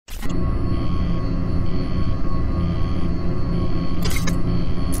What's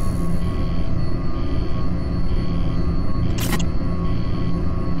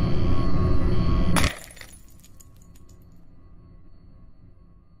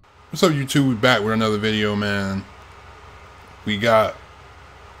up, YouTube? We back with another video, man. We got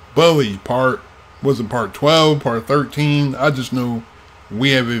Bully wasn't part 12, part 13. I just know we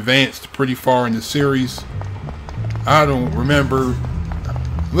have advanced pretty far in the series. I don't remember.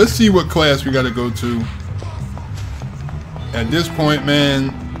 Let's see what class we got to go to. At this point, man,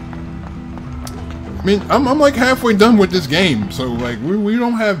 I mean, I'm like halfway done with this game, so like we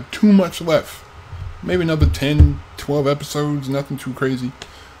don't have too much left. Maybe another 10, 12 episodes, nothing too crazy.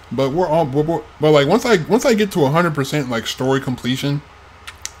 But but like once I get to 100% like story completion,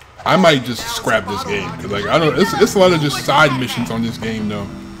 I might just scrap this game, cause like I don't. It's a lot of just side missions on this game though.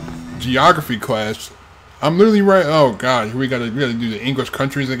 Geography class, I'm literally right. Oh god, we gotta do the English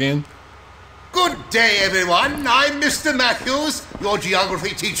countries again. Good day, everyone. I'm Mr. Matthews, your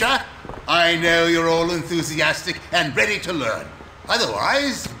geography teacher. I know you're all enthusiastic and ready to learn.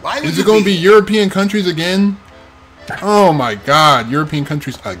 Otherwise, why would Is it gonna be European countries again? Oh my god, European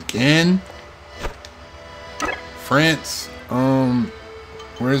countries again? France,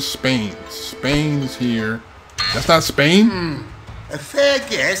 where's Spain? Spain is here. That's not Spain? A fair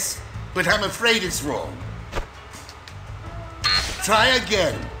guess, but I'm afraid it's wrong. Try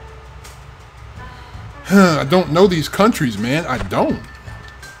again. I don't know these countries, man. I don't.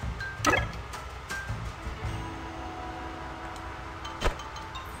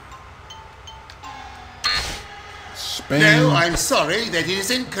 Spain. No, I'm sorry, that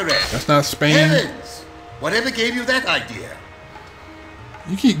is incorrect. That's not Spain. Heavens! Whatever gave you that idea?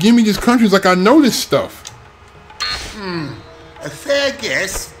 You keep giving me these countries like I know this stuff. A fair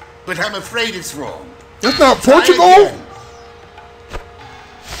guess, but I'm afraid it's wrong. That's not Try Portugal? again.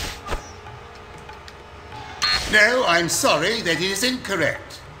 No, I'm sorry, that is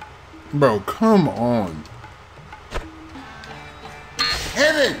incorrect. Bro, come on.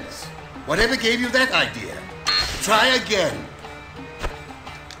 Heavens! Whatever gave you that idea? Try again.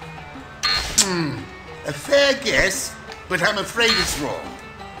 A fair guess, but I'm afraid it's wrong.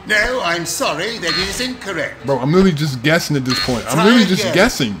 No, I'm sorry, that is incorrect. Bro, I'm literally just guessing at this point. I'm Try literally just again.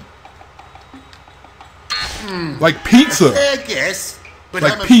 guessing. Like pizza. A fair guess, but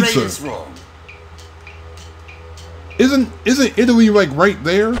Like I'm afraid pizza. it's wrong. Isn't Italy like right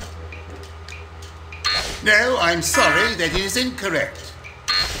there? No, I'm sorry, that is incorrect.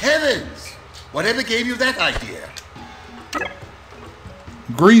 Heavens! Whatever gave you that idea?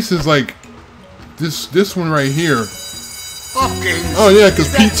 Greece is like this one right here. Hopkins! Oh yeah, cause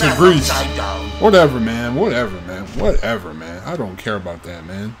is that pizza map Greece. upside down? Whatever, man. Whatever, man. I don't care about that,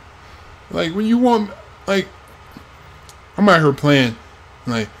 man. Like when you want, like, I'm out here playing.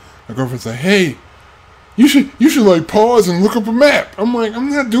 Like my girlfriend's like, "Hey, you should like pause and look up a map." I'm like, I'm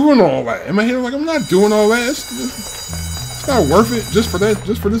not doing all that. In my head, I'm like, I'm not doing all that. It's not worth it just for that.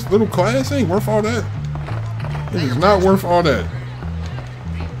 Just for this little class, it ain't worth all that. It is not worth all that.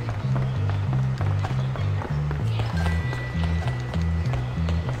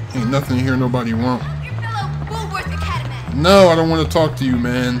 Ain't nothing here nobody want. Your fellow Bullworth Academy. No, I don't want to talk to you,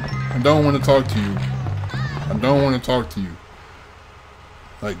 man. I don't want to talk to you. I don't want to talk to you.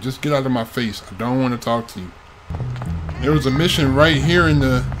 Like, just get out of my face. I don't want to talk to you. There was a mission right here in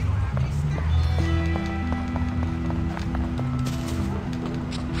the...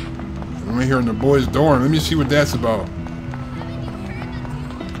 I'm right here in the boys' dorm. Let me see what that's about.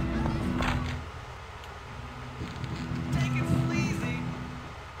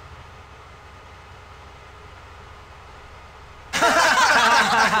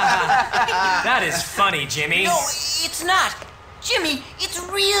 That is funny, Jimmy. No, it's not. Jimmy, it's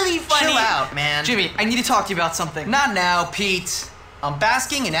really funny. Chill out, man. Jimmy, I need to talk to you about something. Not now, Pete. I'm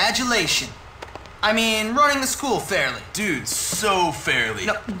basking in adulation. I mean, running the school fairly. Dude, so fairly.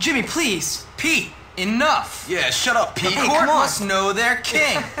 No, Jimmy, please. Pete, enough. Yeah, shut up, Pete. The Hey, court come on. must know their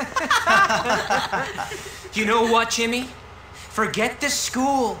king. You know what, Jimmy? Forget the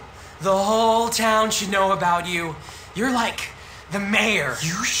school. The whole town should know about you. You're like the mayor.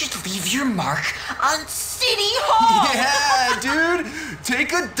 You should leave your mark on City Hall. Yeah, dude.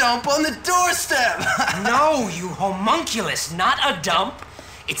 Take a dump on the doorstep. No, you homunculus, not a dump.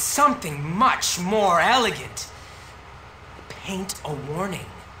 It's something much more elegant. Paint a warning.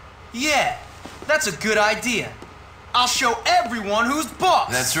 Yeah, that's a good idea. I'll show everyone who's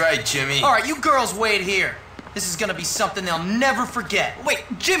boss. That's right, Jimmy. All right, you girls wait here. This is gonna be something they'll never forget. Wait,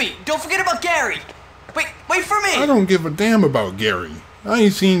 Jimmy, don't forget about Gary. Wait for me. I don't give a damn about Gary. I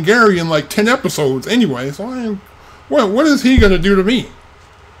ain't seen Gary in like 10 episodes anyway, so I ain't... What is he gonna do to me?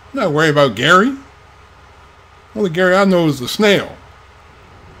 Not worried about Gary. Only Gary I know is the snail.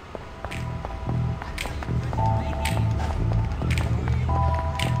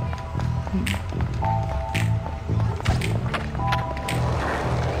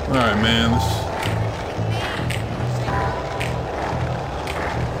 Alright, man.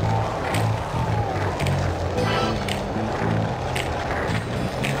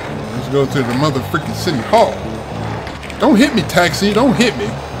 Let's go to the mother freaking city hall. Don't hit me, taxi. Don't hit me.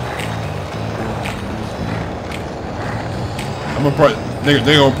 I'm gonna probably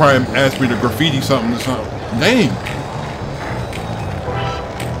they gonna probably ask me to graffiti something or something. Dang.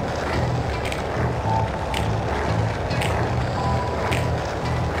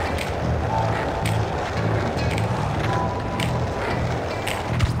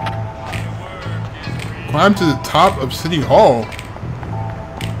 Climb to the top of City Hall.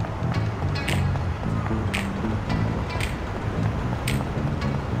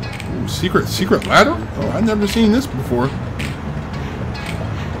 Ooh, secret ladder? Oh, I've never seen this before.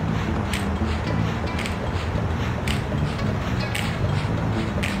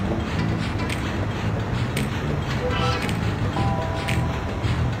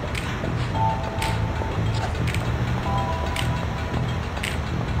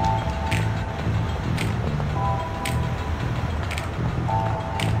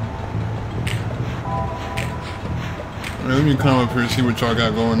 Let me come up here and see what y'all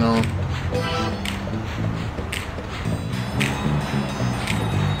got going on.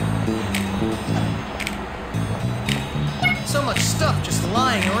 So much stuff just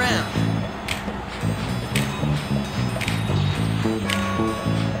lying around.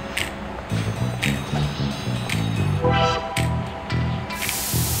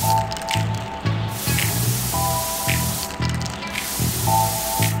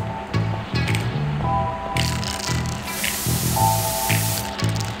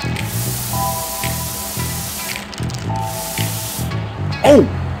 Oh!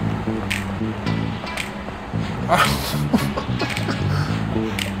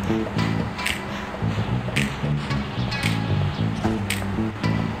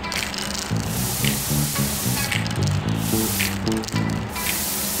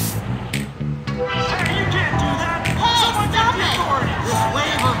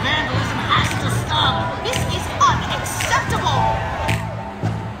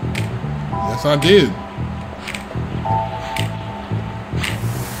 Yes, I did.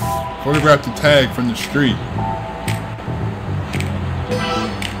 Photographed the tag from the street.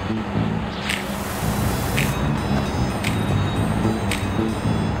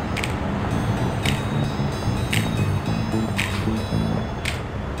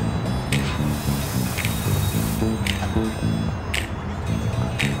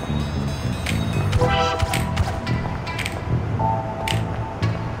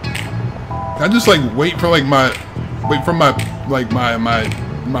 I just like wait for like my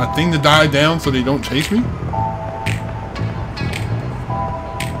thing to die down so they don't chase me?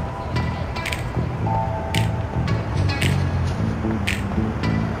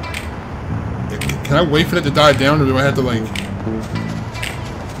 Can I wait for that to die down or do I have to like...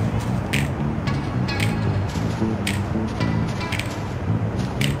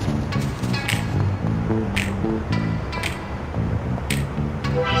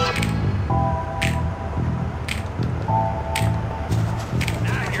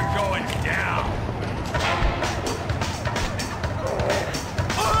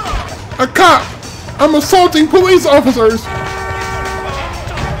 A cop! I'm assaulting police officers!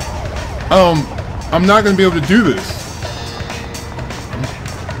 I'm not gonna be able to do this.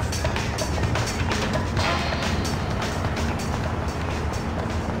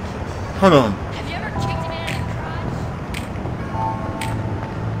 Hold on. Have you ever kicked a man in the crotch?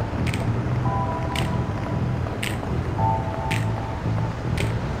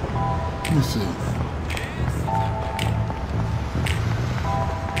 Let me see.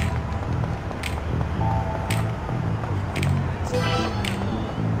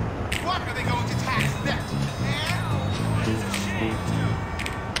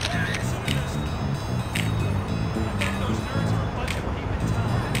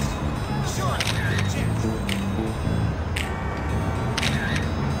 Sure.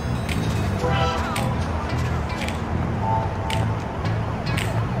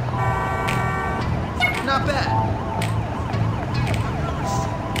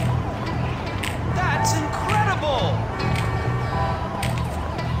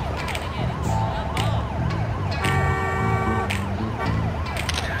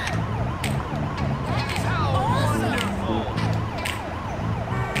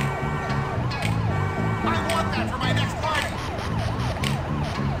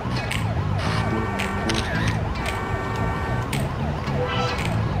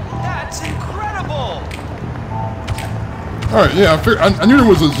 Alright, yeah, I knew there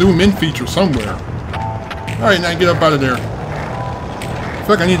was a zoom in feature somewhere. Alright, now get up out of there. I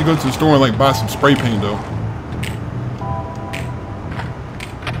feel like I need to go to the store and like buy some spray paint though.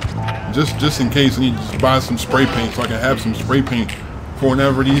 Just in case I need to just buy some spray paint so I can have some spray paint for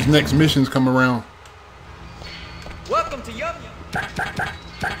whenever these next missions come around. Welcome to Yum Yum.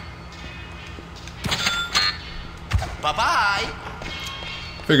 Bye-bye.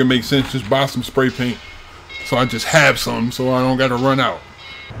 Figure it makes sense, just buy some spray paint. So I just have some so I don't gotta run out.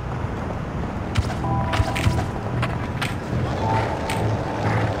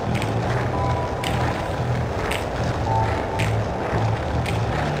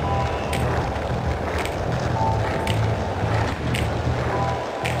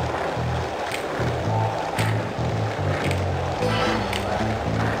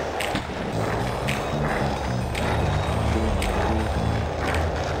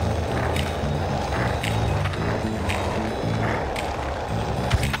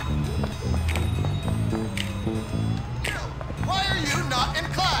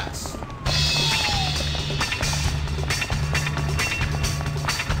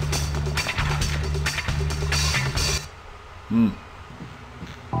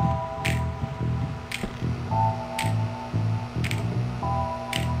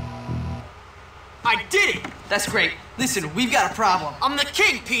 I did it! That's great. Listen, we've got a problem. I'm the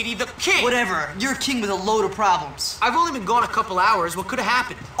king, Petey, the king! Whatever. You're a king with a load of problems. I've only been gone a couple hours. What could have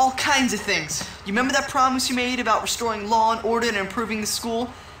happened? All kinds of things. You remember that promise you made about restoring law and order and improving the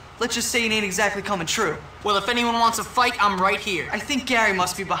school? Let's just say it ain't exactly coming true. Well, if anyone wants a fight, I'm right here. I think Gary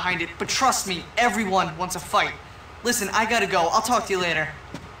must be behind it, but trust me, everyone wants a fight. Listen, I gotta go. I'll talk to you later.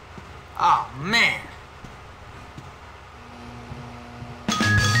 Oh, man.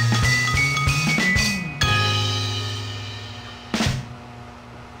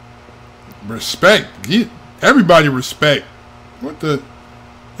 Respect. Everybody respect. What the?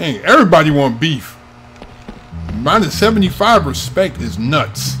 Hey, everybody want beef. Minus 75 respect is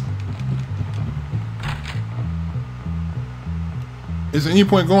nuts. Is there any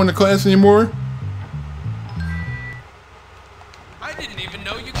point going to class anymore? I didn't even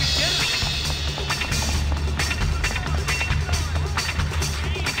know you could get it.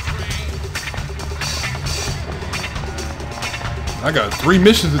 I got 3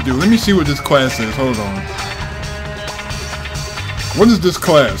 missions to do. Let me see what this class is. Hold on. What is this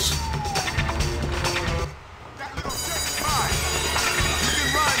class?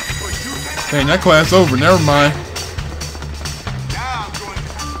 Dang, that class over. Never mind.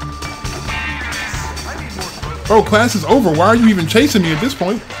 Bro, class is over. Why are you even chasing me at this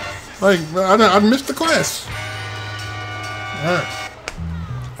point? Like, I missed the class. Alright.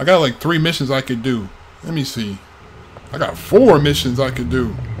 I got like 3 missions I could do. Let me see. I got 4 missions I could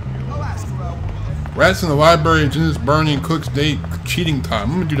do. Rats in the library, Jenna's burning, Cook's date, cheating time.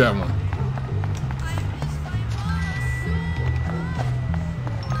 I'm gonna do that one.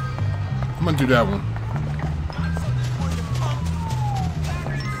 I'm gonna do that one.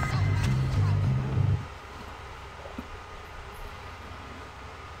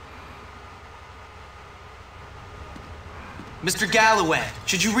 Mr. Galloway,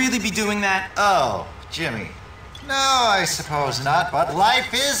 should you really be doing that? Oh, Jimmy. No, I suppose not, but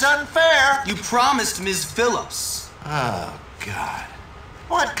life is unfair. You promised Ms. Phillips. Oh, God.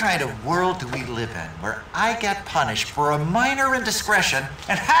 What kind of world do we live in where I get punished for a minor indiscretion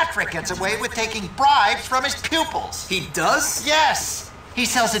and Patrick gets away with taking bribes from his pupils? He does? Yes. He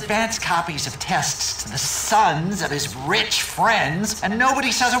sells advanced copies of tests to the sons of his rich friends, and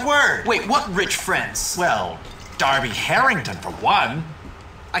nobody says a word. Wait, what rich friends? Well, Darby Harrington, for one.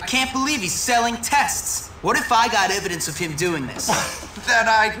 I can't believe he's selling tests. What if I got evidence of him doing this? Then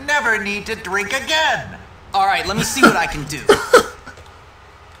I'd never need to drink again. All right, let me see what I can do.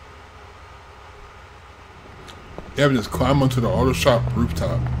 Evidence, climb onto the auto shop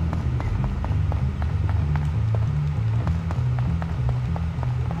rooftop.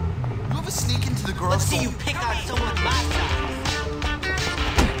 You ever sneak into the girls' Let's see you pick out someone my size.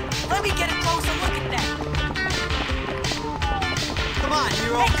 Let me get a closer look at that. Come on,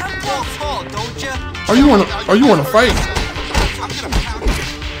 hero. Hey, come close. Tall, don't you? Are you wanna fight?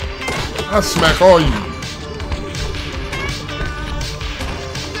 I'll smack all you.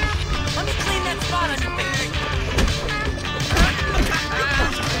 Let me clean that spot on your face.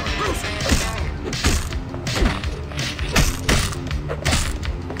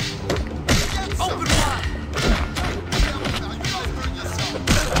 Open wide.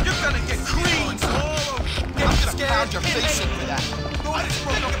 You're gonna get cleaned all over. I'm gonna pound your face in for that.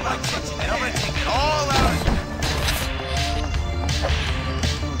 I'm gonna take it all out of you.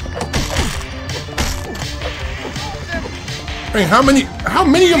 Wait, how many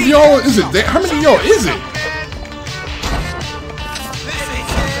of y'all is it? How many of y'all is it?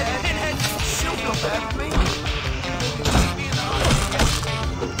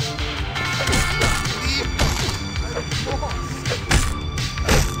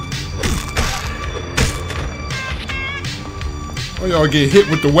 Oh, y'all get hit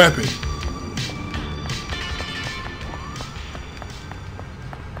with the weapon.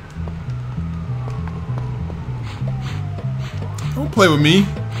 Don't play with me.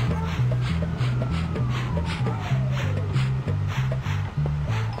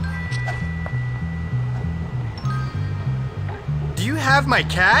 Do you have my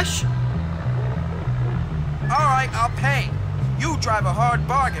cash? All right, I'll pay. You drive a hard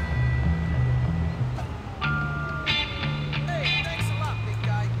bargain. Hey, thanks a lot, big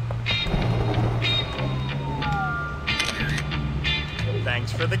guy.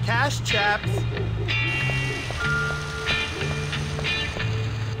 Thanks for the cash, chaps.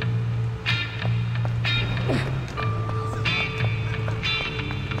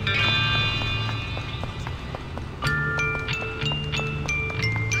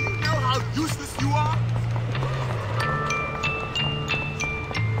 Useless you are?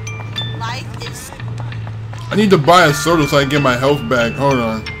 Life is... I need to buy a soda so I can get my health back. Hold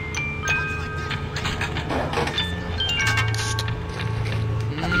on.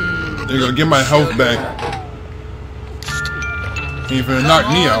 There you go, get my health back. Ain't finna knock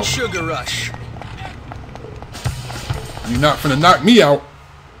me out. Sugar rush. You're not finna knock me out.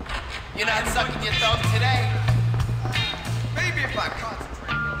 You're not sucking your thumb today. Maybe if I concentrate.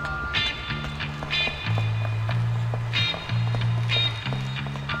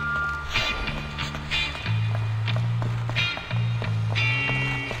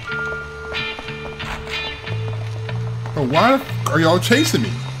 But why are y'all chasing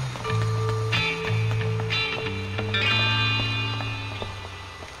me?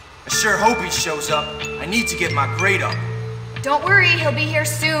 I sure hope he shows up. I need to get my grade up. Don't worry, he'll be here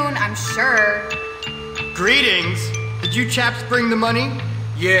soon, I'm sure. Greetings. Did you chaps bring the money?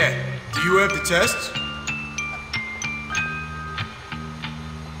 Yeah. Do you have the tests?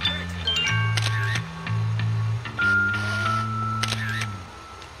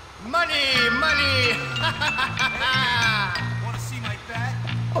 Money, money. Want to see my bat?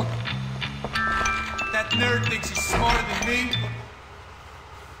 That nerd thinks he's smarter than me.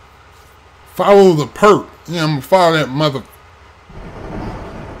 Follow the perp. Yeah, I'm gonna follow that mother.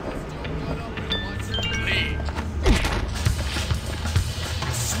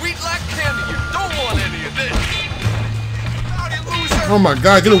 Sweet like candy. You don't want any of this. Howdy, loser. Oh my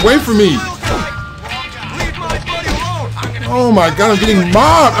god, get away from me! Leave my buddy alone. I'm gonna Oh my god, I'm getting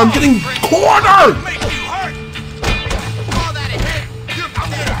mobbed! I'm getting cornered! make you hurt. Call that a hit. I'm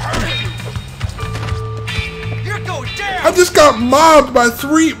gonna hurt you. You're going down. I just got mobbed by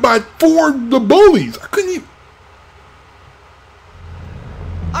 4 the bullies. I couldn't even.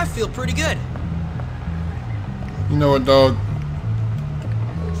 I feel pretty good. You know what, dog?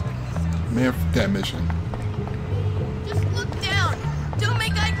 Man, fuck that mission. Just look down. Don't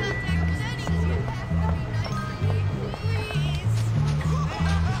make eye contact with anyone. Please.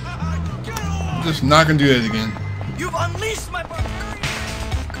 I'm just not gonna do that again. You've unleashed my barbarian.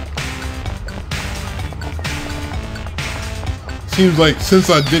 Seems like since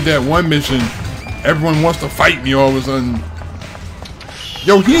I did that one mission, everyone wants to fight me all of a sudden.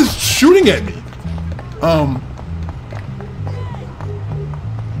 Yo, he's shooting at me.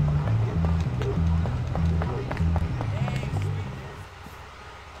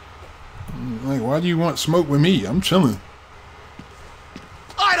 Like, why do you want smoke with me? I'm chilling.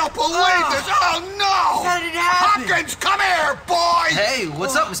 I don't believe this! Oh no! How did it happen? Hopkins, come here, boy! Hey,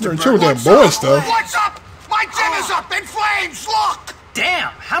 what's up, Mr. You're Burke? chill with that What's boy up? stuff. What's up? My gym is up in flames! Look!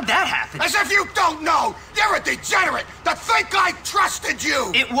 Damn, how'd that happen? As if you don't know! You're a degenerate to think I trusted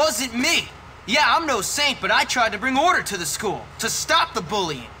you! It wasn't me. Yeah, I'm no saint, but I tried to bring order to the school, to stop the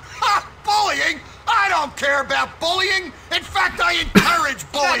bullying. Ha! Bullying? I don't care about bullying! In fact, I encourage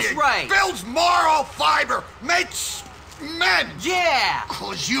bullying! That's right. Builds moral fiber, makes men! Yeah!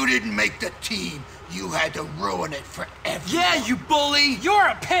 Cause you didn't make the team, you had to ruin it for everyone. Yeah, you bully! You're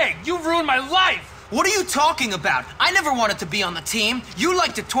a pig! You ruined my life! What are you talking about? I never wanted to be on the team. You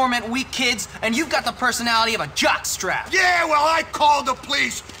like to torment weak kids, and you've got the personality of a jockstrap. Yeah, well, I called the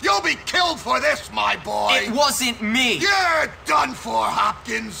police. You'll be killed for this, my boy. It wasn't me. You're done for,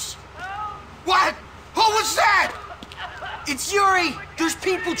 Hopkins. What? Who was that? It's Yuri. There's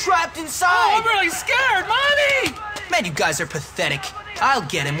people trapped Oh, inside. I'm really scared, Mommy! Man, you guys are pathetic. I'll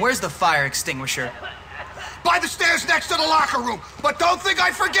get him. Where's the fire extinguisher? By the stairs next to the locker room. But don't think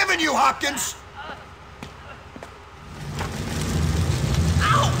I've forgiven you, Hopkins.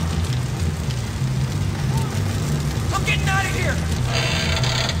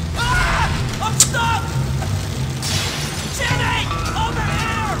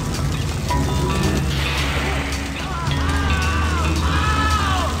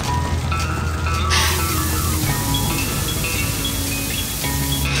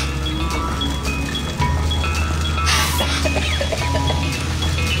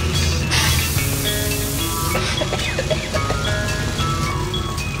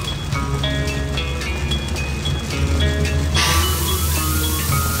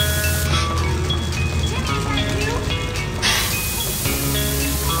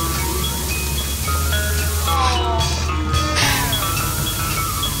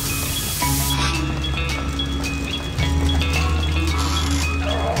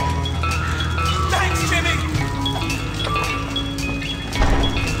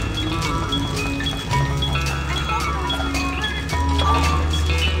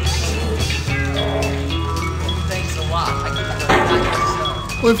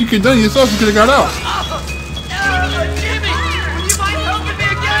 Well, if you could have done it yourself, you could have got out. Jimmy! Would you mind helping me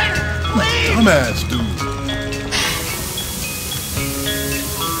again? Please! Dumbass dude.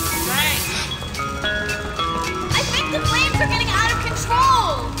 I think the flames are getting out of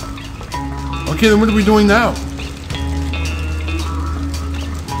control. Okay, then what are we doing now?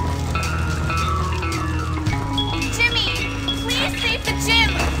 Jimmy, please save the gym,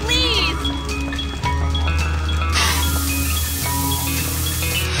 please.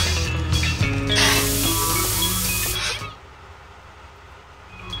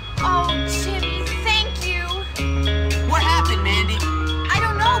 Oh, Jimmy, thank you. What happened, Mandy? I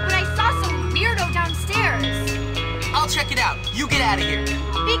don't know, but I saw some weirdo downstairs. I'll check it out. You get out of here.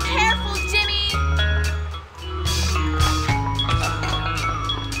 Be careful, Jimmy.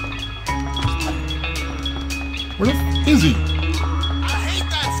 Where the f is he? I hate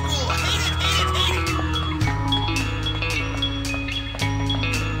that school. I hate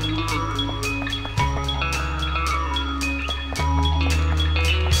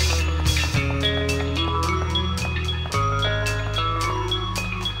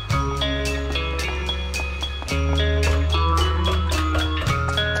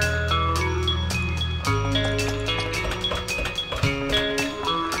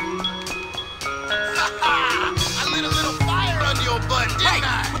I lit a little fire under your butt, didn't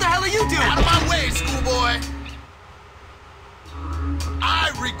I? What the hell are you doing? Out of my way, schoolboy.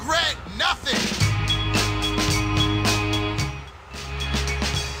 I regret nothing.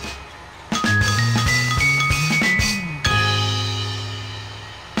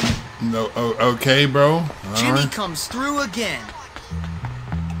 No, okay, bro. Jimmy comes through again.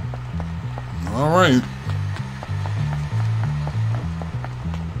 All right.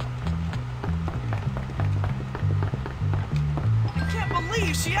 I can't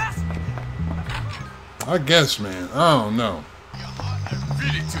believe she asked me. I guess, man. I don't know.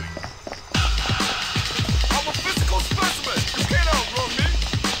 Read it to you. I'm a physical specimen. You can't outrun me.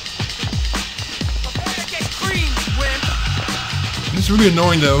 Prepare to get creamed, wimp. It's really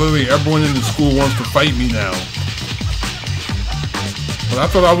annoying that literally everyone in the school wants to fight me now. But I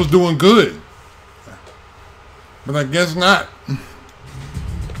thought I was doing good. But I guess not.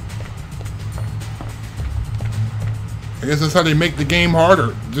 I guess that's how they make the game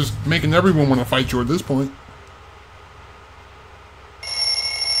harder. Just making everyone want to fight you at this point.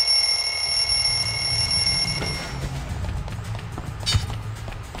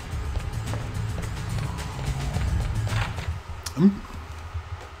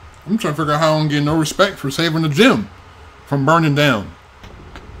 I'm trying to figure out how I'm getting no respect for saving the gym from burning down.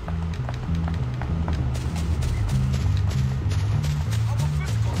 I'm a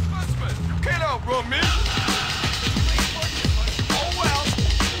physical specimen. You can't outrun me. Oh well.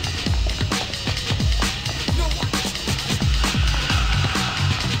 You know what?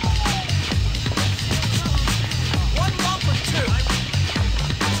 One lump or two.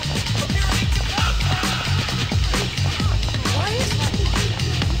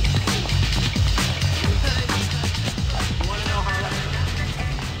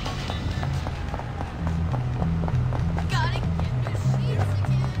 Gotta get the sheets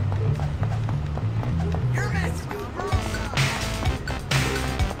again. You're messing with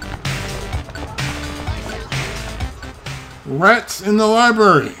Rats in the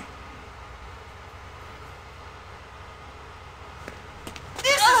library.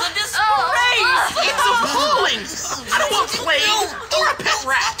 This is a disgrace! It's appalling! I don't want plague or a pet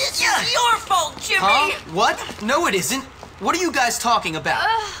rat! This is your fault, Jimmy! Huh? What? No, it isn't. What are you guys talking about?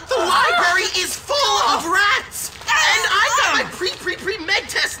 The library is full of rats! And I got my pre-med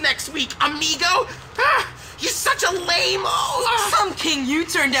test next week, amigo! You're such a lame... Some king you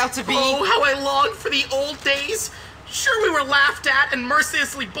turned out to be. Oh, how I long for the old days. Sure, we were laughed at and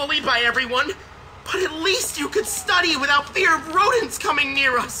mercilessly bullied by everyone, but at least you could study without fear of rodents coming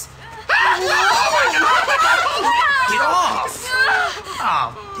near us. Get off!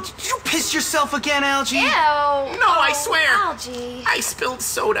 Oh, did you piss yourself again, Algie? Ew. No, I swear. Algie. I spilled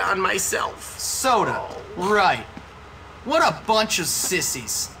soda on myself. Soda. Right. What a bunch of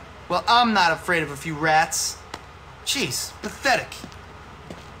sissies. Well, I'm not afraid of a few rats. Jeez, pathetic.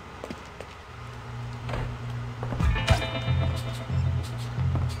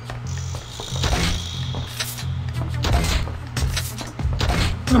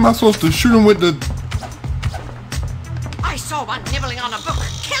 What am I supposed to shoot him with the... I saw one nibbling on a book.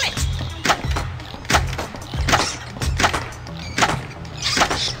 Kill it!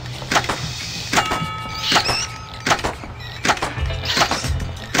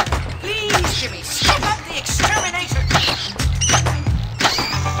 Please, Jimmy, step up the exterminator.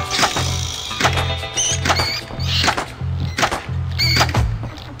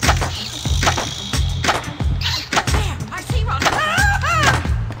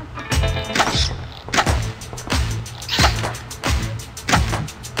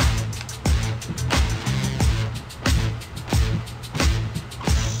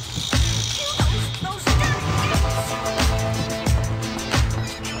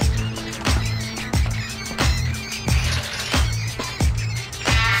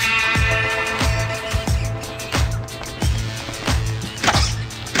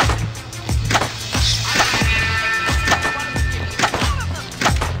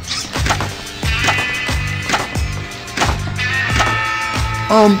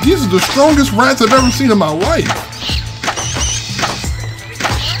 These are the strongest rats I've ever seen in my life.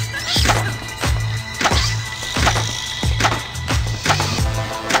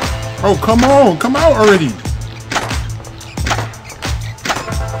 Oh, come on, come out already.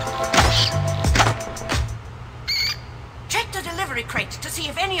 Check the delivery crates to see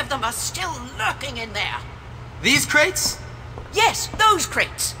if any of them are still lurking in there. These crates? Yes, those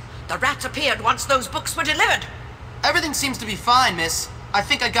crates. The rats appeared once those books were delivered. Everything seems to be fine, miss. I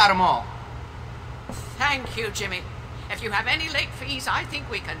think I got them all. Thank you, Jimmy. If you have any late fees, I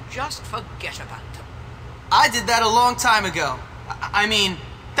think we can just forget about them. I did that a long time ago. I mean,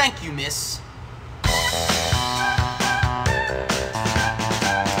 thank you, miss.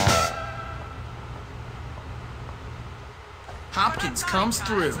 Hopkins comes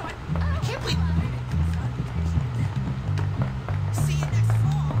through. Can't we...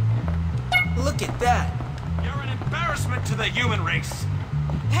 Look at that. You're an embarrassment to the human race.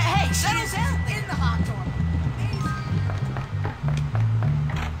 Hey, settle down in the hot door.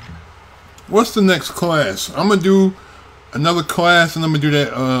 What's the next class? I'm gonna do another class, and I'm gonna do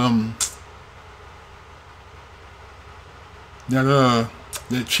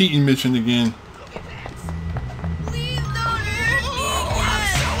that cheating mission again.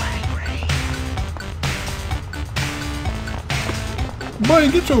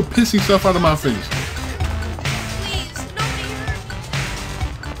 Buddy, get your pissy stuff out of my face.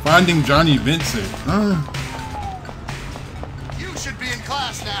 Finding Johnny Vincent. You should be in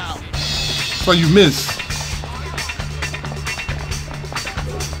class now. So you miss.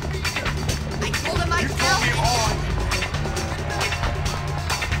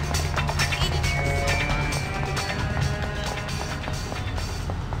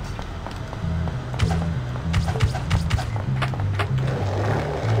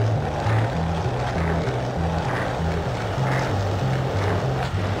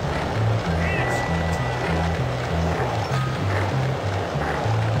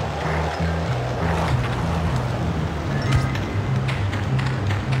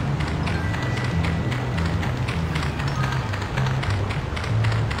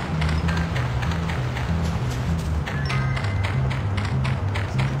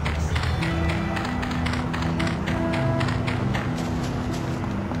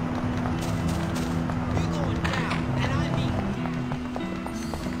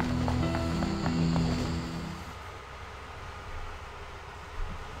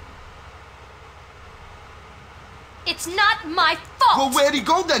 It's not my fault! Well, where'd he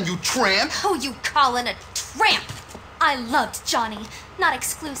go then, you tramp? Who you callin' a tramp? I loved Johnny. Not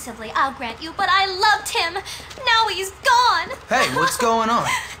exclusively, I'll grant you, but I loved him. Now he's gone. Hey, what's going on?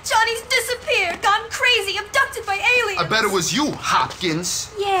 Johnny's disappeared, gone crazy, abducted by aliens. I bet it was you,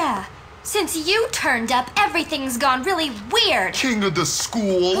 Hopkins. Yeah. Since you turned up, everything's gone really weird. King of the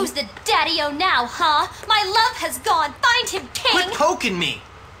school. Who's the daddy-o now, huh? My love has gone. Find him, king. Quit poking me.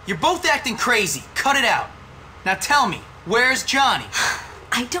 You're both acting crazy. Cut it out. Now tell me, where's Johnny?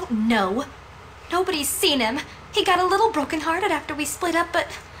 I don't know. Nobody's seen him. He got a little brokenhearted after we split up, but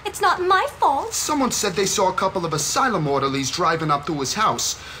it's not my fault. Someone said they saw a couple of asylum orderlies driving up to his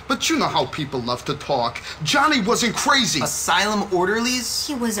house. But you know how people love to talk. Johnny wasn't crazy. Asylum orderlies?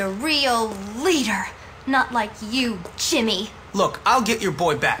 He was a real leader. Not like you, Jimmy. Look, I'll get your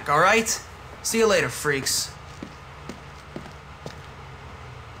boy back, all right? See you later, freaks.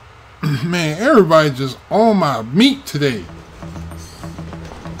 Man, everybody's just on my meat today.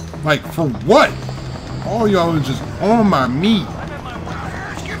 Like, for what? All y'all are just on my meat.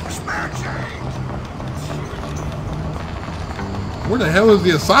 Where the hell is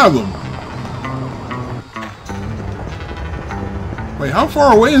the asylum? Wait, how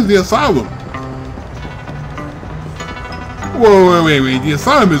far away is the asylum? Whoa, wait. The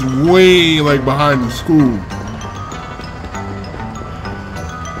asylum is way, like, behind the school.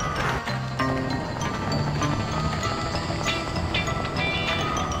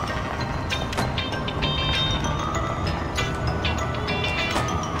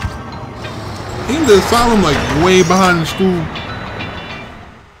 Ain't the asylum like way behind the school?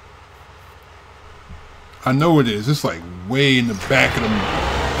 I know it is. It's like way in the back of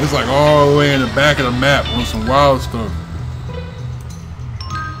the... It's like all the way in the back of the map on some wild stuff.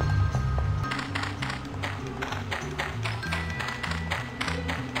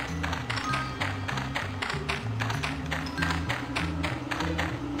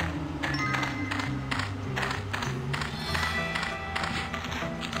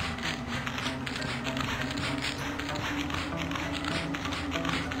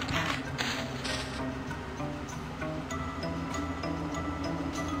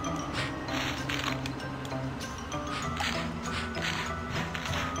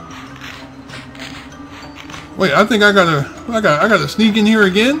 Wait, I think I gotta sneak in here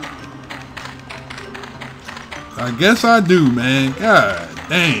again? I guess I do, man. God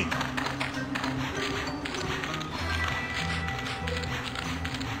dang.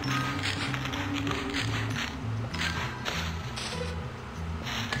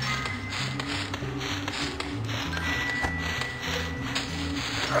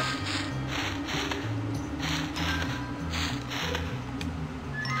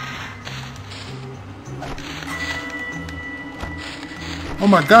 Oh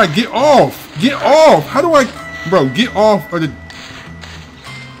my God, get off! Get off! How do I... Bro, get off of the...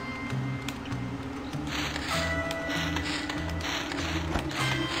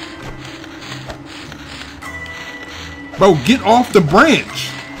 Bro, get off the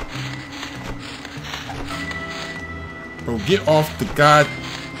branch! Bro, get off the god...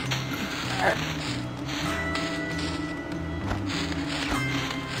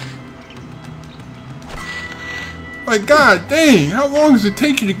 Like, god dang, how long does it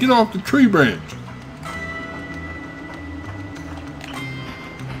take you to get off the tree branch?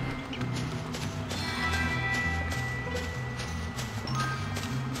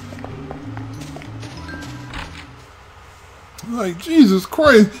 Like, Jesus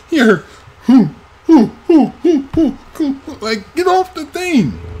Christ, here. Like, get off the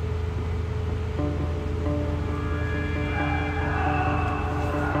thing.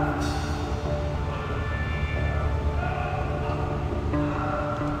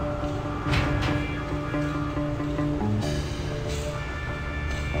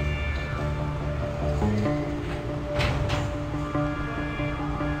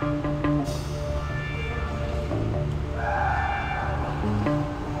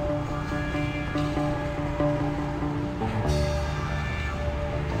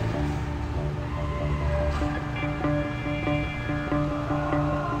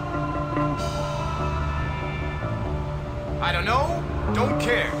 I don't know, don't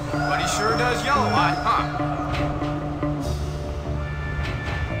care, but he sure does yell a lot, huh?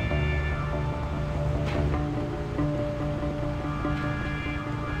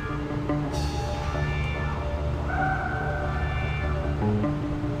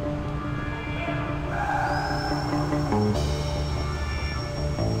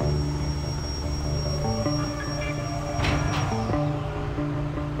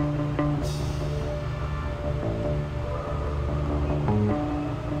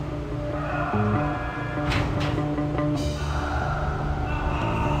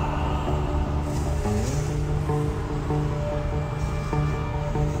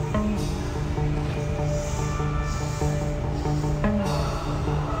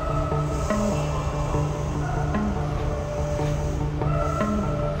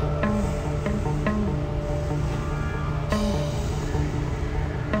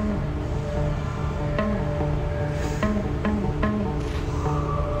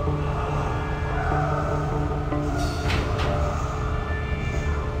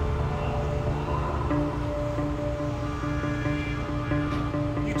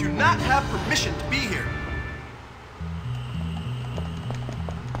 Not have permission to be here.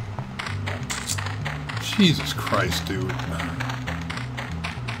 Jesus Christ, dude.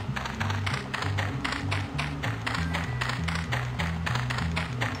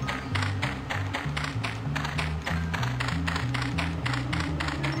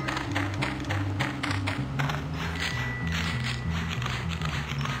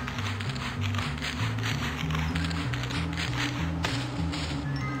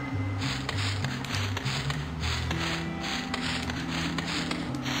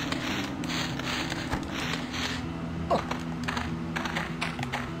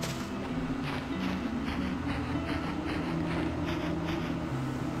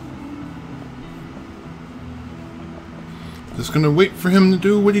 Just gonna wait for him to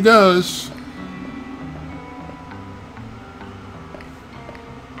do what he does.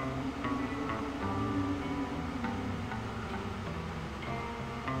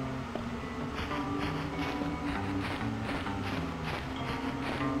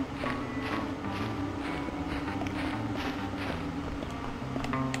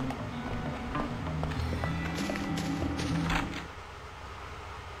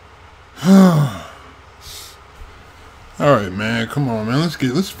 All right, man. Come on, man.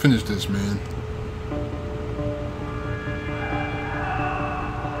 Let's finish this, man.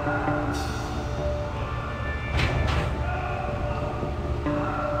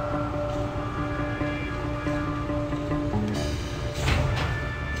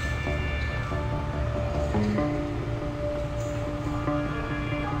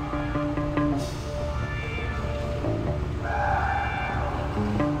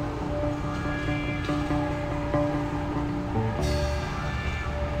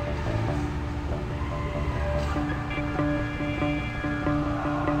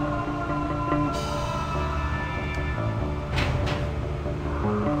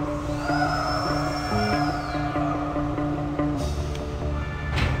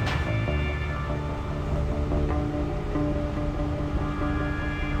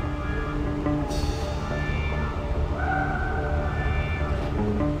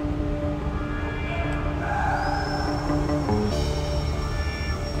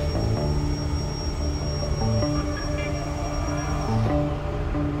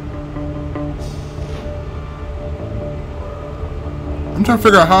 trying to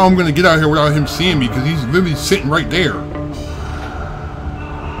figure out how I'm gonna get out here without him seeing me, because he's literally sitting right there.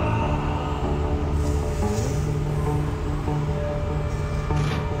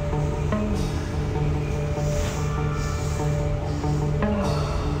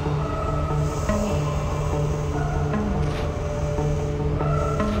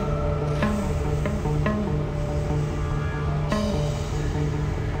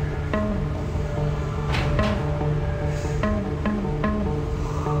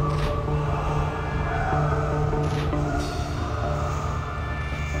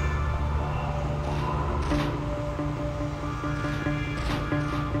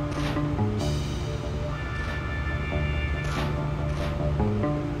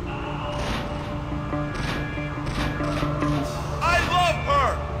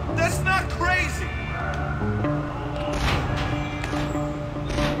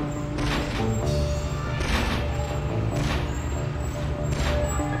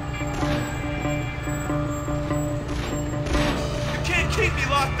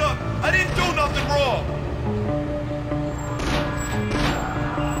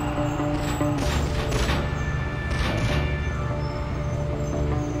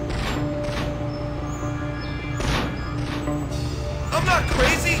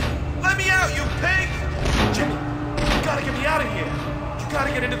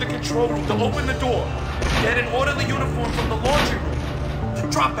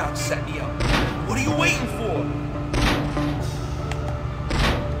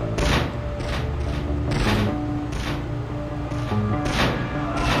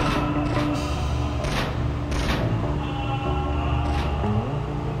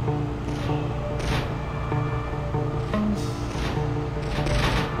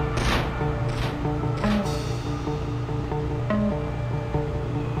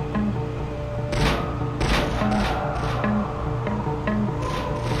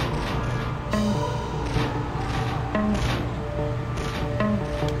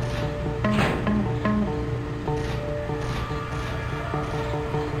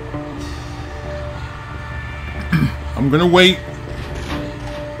 I'm gonna wait.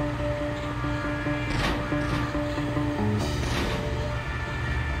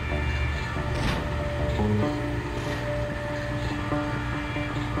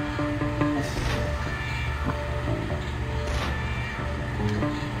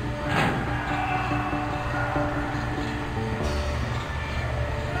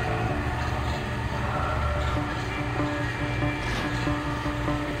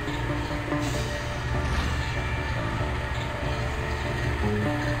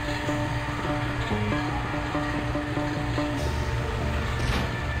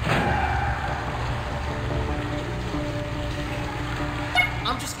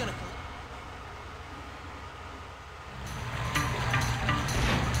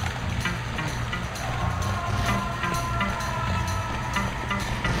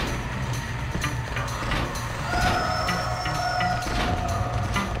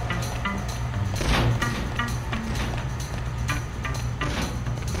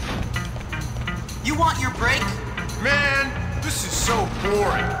 You want your break? Man, this is so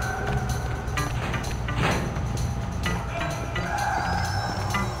boring.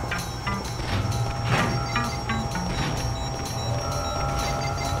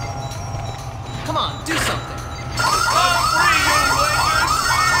 Come on, do something. I'm free, you ladies!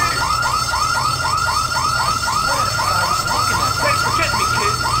 Thanks for getting me,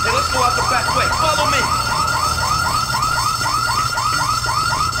 kid. Hey, let's go out the back way. Follow me.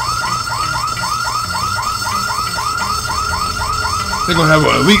 They're gonna have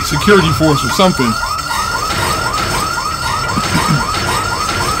an elite security force or something.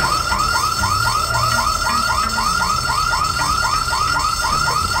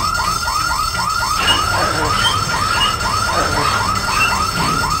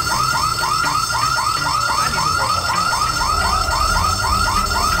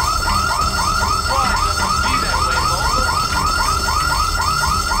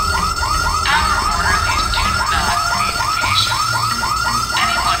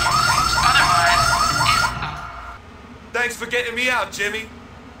 Thanks for getting me out, Jimmy.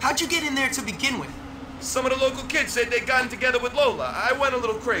 How'd you get in there to begin with? Some of the local kids said they'd gotten together with Lola. I went a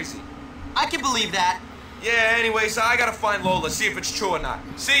little crazy. I can believe that. Yeah, anyways, I gotta find Lola, see if it's true or not.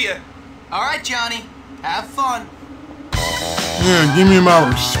 See ya. All right, Johnny. Have fun. Yeah, give me my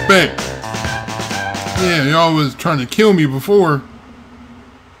respect. Yeah, y'all was trying to kill me before.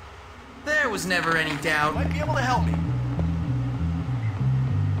 There was never any doubt. Might be able to help me.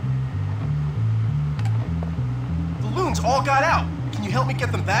 The loons all got out. Can you help me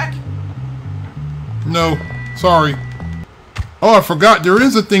get them back? No, sorry. Oh, I forgot. There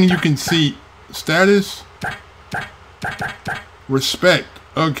is a thing you can see. Status. Respect.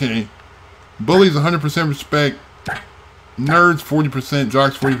 Okay. Bullies 100% respect. Nerds 40%.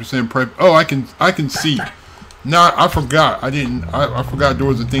 Jocks 40%. Prep. Oh, I can see. Nah, I forgot. I forgot there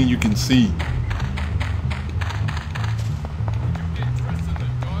was a thing you can see.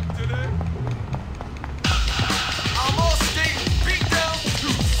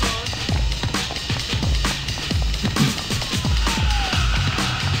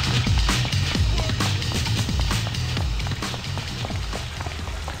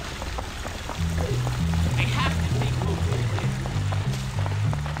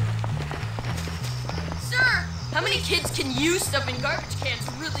 How many kids can use stuff in garbage cans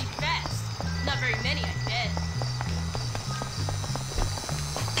really fast? Not very many, I bet.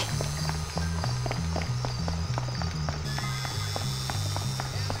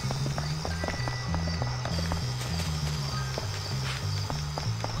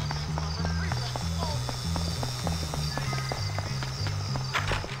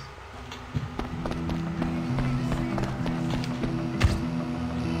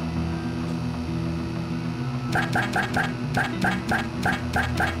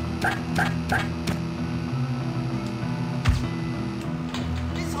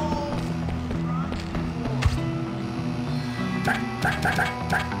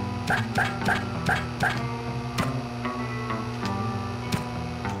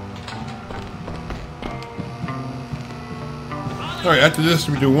 Alright, after this,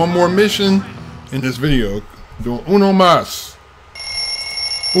 we do one more mission in this video. Do uno más.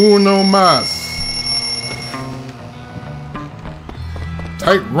 Uno más.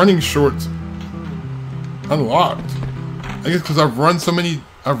 Tight running shorts unlocked. I guess because I've run so many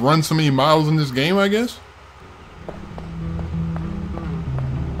miles in this game, I guess.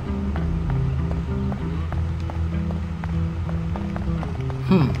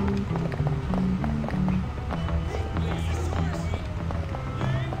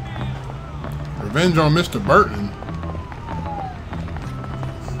 Revenge on Mr. Burton.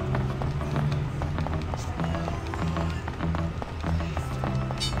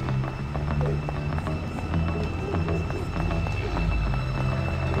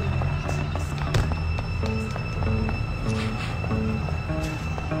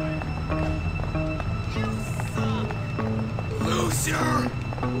 Loser!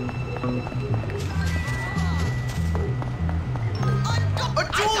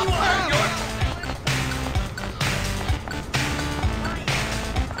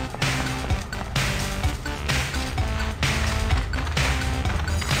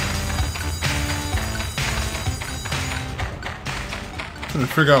 Trying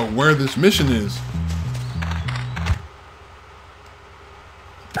to figure out where this mission is.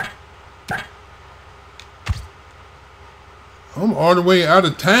 I'm all the way out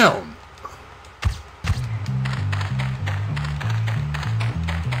of town.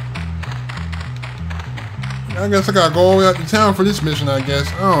 I guess I gotta go all the way out to town for this mission, I guess.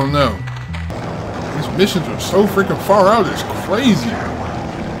 I don't know. These missions are so freaking far out, it's crazy.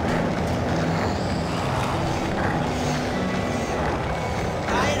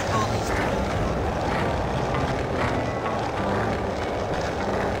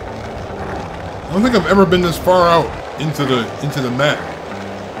 I don't think I've ever been this far out into the map.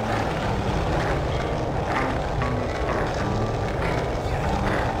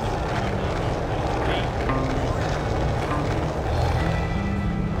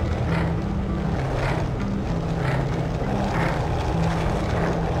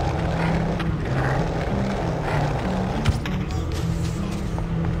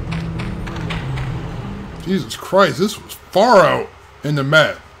 Jesus Christ, this was far out in the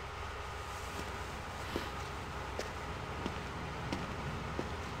map.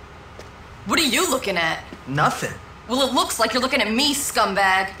 What are you looking at? Nothing. Well, it looks like you're looking at me,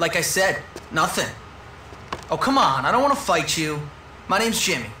 scumbag. Like I said, nothing. Oh, come on. I don't want to fight you. My name's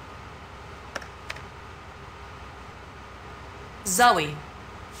Jimmy. Zoe.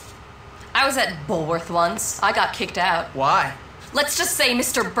 I was at Bullworth once. I got kicked out. Why? Let's just say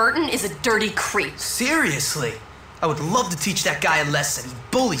Mr. Burton is a dirty creep. Seriously? I would love to teach that guy a lesson. He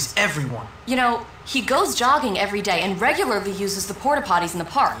bullies everyone. You know, he goes jogging every day and regularly uses the porta potties in the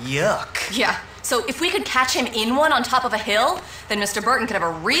park. Yuck. Yeah, so if we could catch him in one on top of a hill, then Mr. Burton could have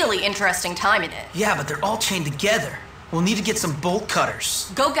a really interesting time in it. Yeah, but they're all chained together. We'll need to get some bolt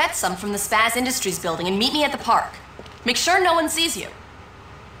cutters. Go get some from the Spaz Industries building and meet me at the park. Make sure no one sees you.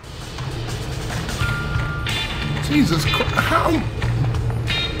 Jesus Christ, how?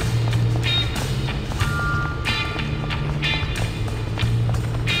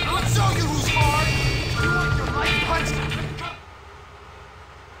 I'll show you who's hard! You want your life punched?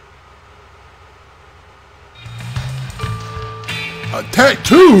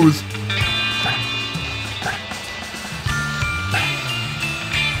 tattoos?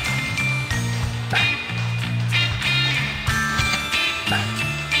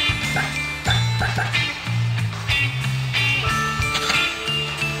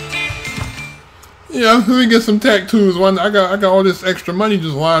 Yeah, let me get some tattoos. I got all this extra money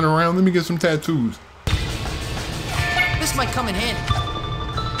just lying around. Let me get some tattoos. This might come in handy.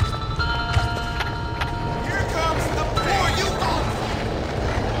 Here comes the poor you go.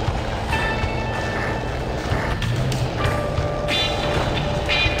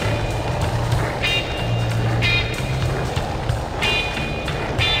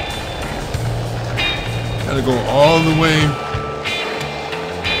 Gotta go all the way.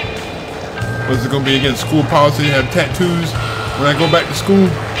 Was it gonna be against school policy to have tattoos when I go back to school?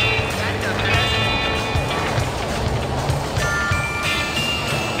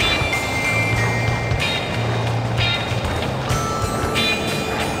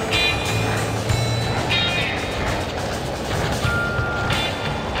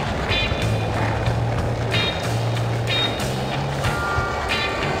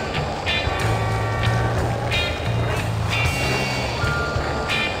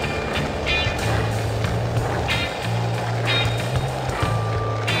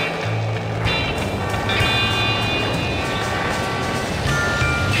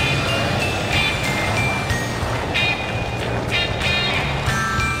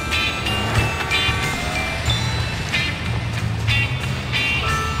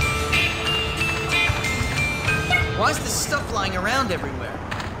 Why is this stuff lying around everywhere?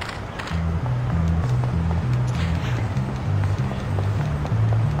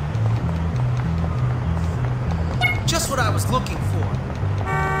 Just what I was looking for.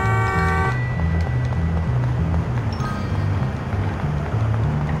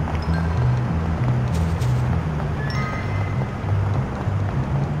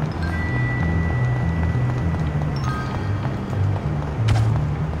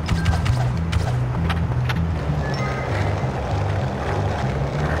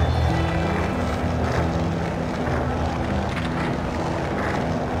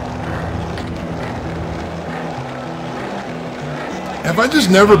 Have I just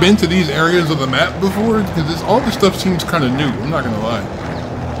never been to these areas of the map before? Because all this stuff seems kind of new. I'm not gonna lie.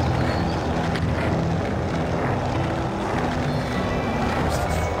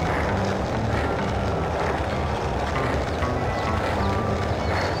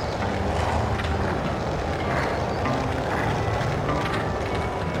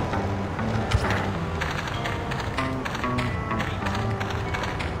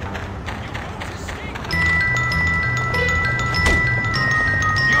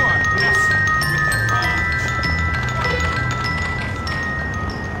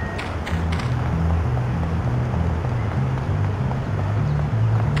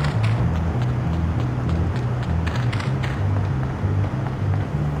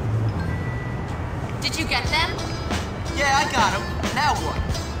 Did you get them? Yeah, I got him. Now what?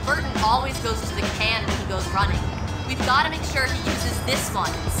 Burton always goes to the can when he goes running. We've got to make sure he uses this one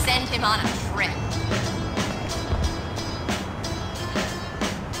and send him on a trip.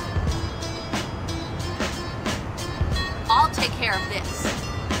 I'll take care of this.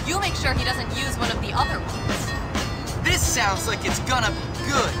 You make sure he doesn't use one of the other ones. This sounds like it's gonna be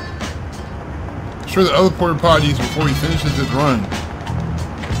good. Sure the other porta potties before he finishes his run.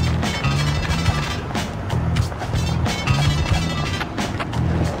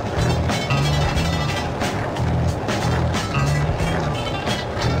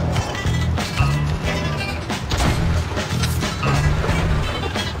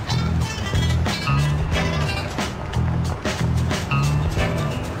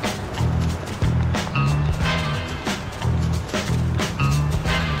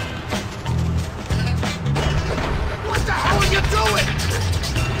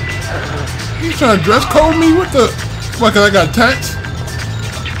 You trying to dress code me? What the? What, cause I got tats?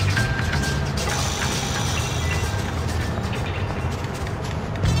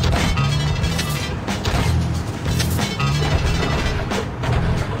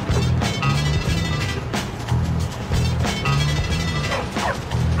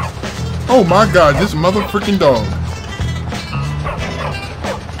 Oh my god, this mother freaking dog.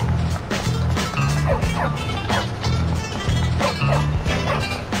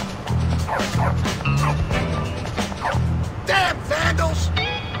 Damn vandals!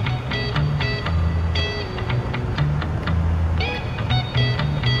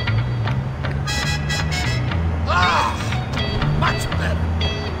 Ah, much better.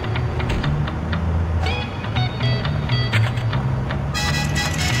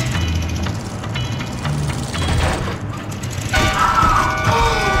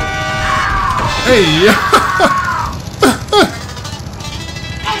 Hey, yeah.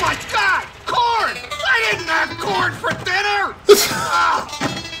 Oh my God! Corn! I didn't have corn for dinner! This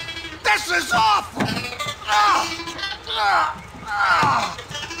is awful!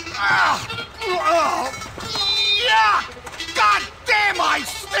 Yeah! God damn, I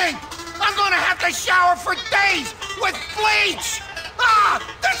stink! I'm gonna have to shower for days with bleach!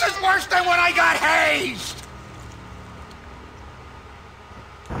 This is worse than when I got hazed!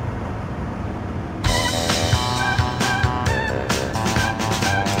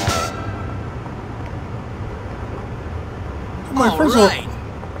 My first of all,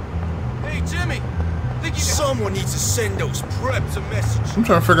 Hey, Jimmy. Think you someone needs to send those preps a message. I'm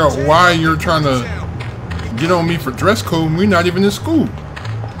trying to figure out why you're trying to get on me for dress code and we're not even in school.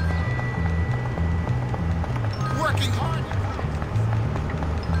 Working hard.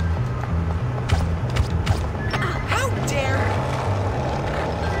 How dare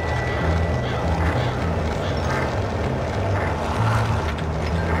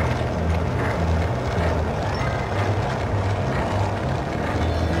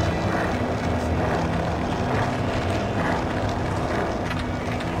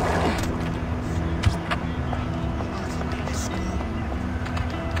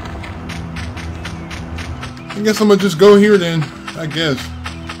I guess I'm gonna just go here then, I guess.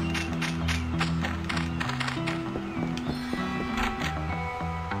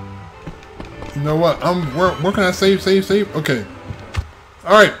 You know what? Where can I save? Okay.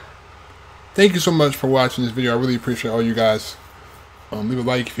 Alright. Thank you so much for watching this video. I really appreciate all you guys. Leave a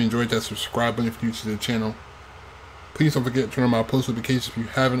like if you enjoyed that, subscribe button if you're new to the channel. Please don't forget to turn on my post notifications if you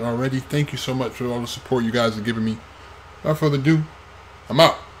haven't already. Thank you so much for all the support you guys are giving me. Without further ado, I'm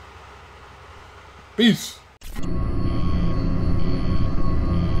out. Peace.